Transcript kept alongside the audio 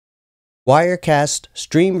Wirecast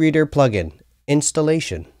Stream Reader Plugin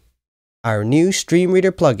Installation. Our new Stream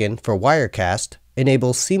Reader plugin for Wirecast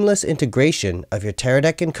enables seamless integration of your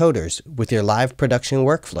Teradek encoders with your live production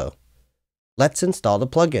workflow. Let's install the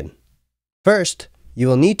plugin. First, you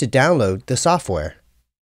will need to download the software.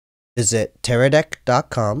 Visit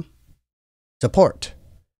Teradek.com, Support,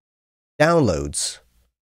 Downloads.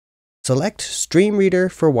 Select Stream Reader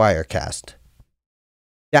for Wirecast.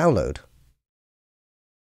 Download.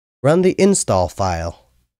 Run the install file.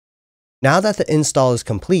 Now that the install is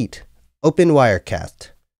complete, open Wirecast.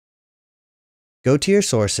 Go to your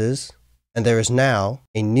sources, and there is now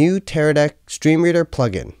a new Teradek Stream Reader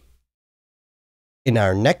plugin. In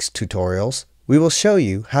our next tutorials, we will show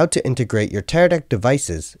you how to integrate your Teradek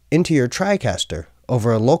devices into your TriCaster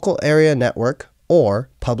over a local area network or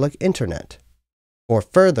public internet. For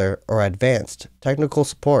further or advanced technical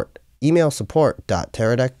support, email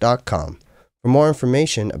support.teradek.com. For more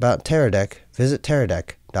information about Teradek, visit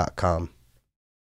teradek.com.